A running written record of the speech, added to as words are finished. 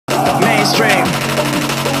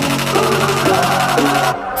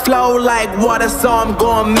flow like water, so I'm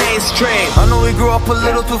going mainstream. I know we grew up a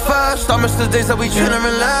little too fast. I miss the days that we chill and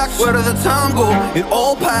relax. Where did the time go? It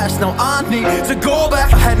all passed, now I need to go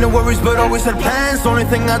back. I had no worries but always had plans. The only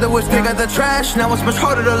thing I did was pick out the trash. Now it's much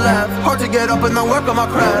harder to laugh, hard to get up and then work on my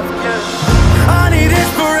craft. I need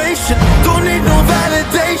inspiration, don't need no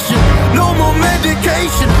validation. No more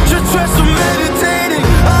medication, just try some meditating.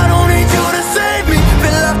 I don't need you to save me,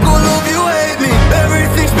 feel like all of you hate me.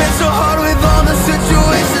 Everything's been so hard with all the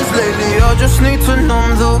situations lately. I just need to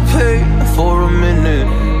numb the pain for a minute.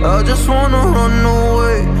 I just wanna run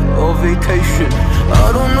away on vacation. I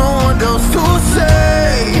don't know what else to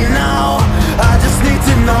say now.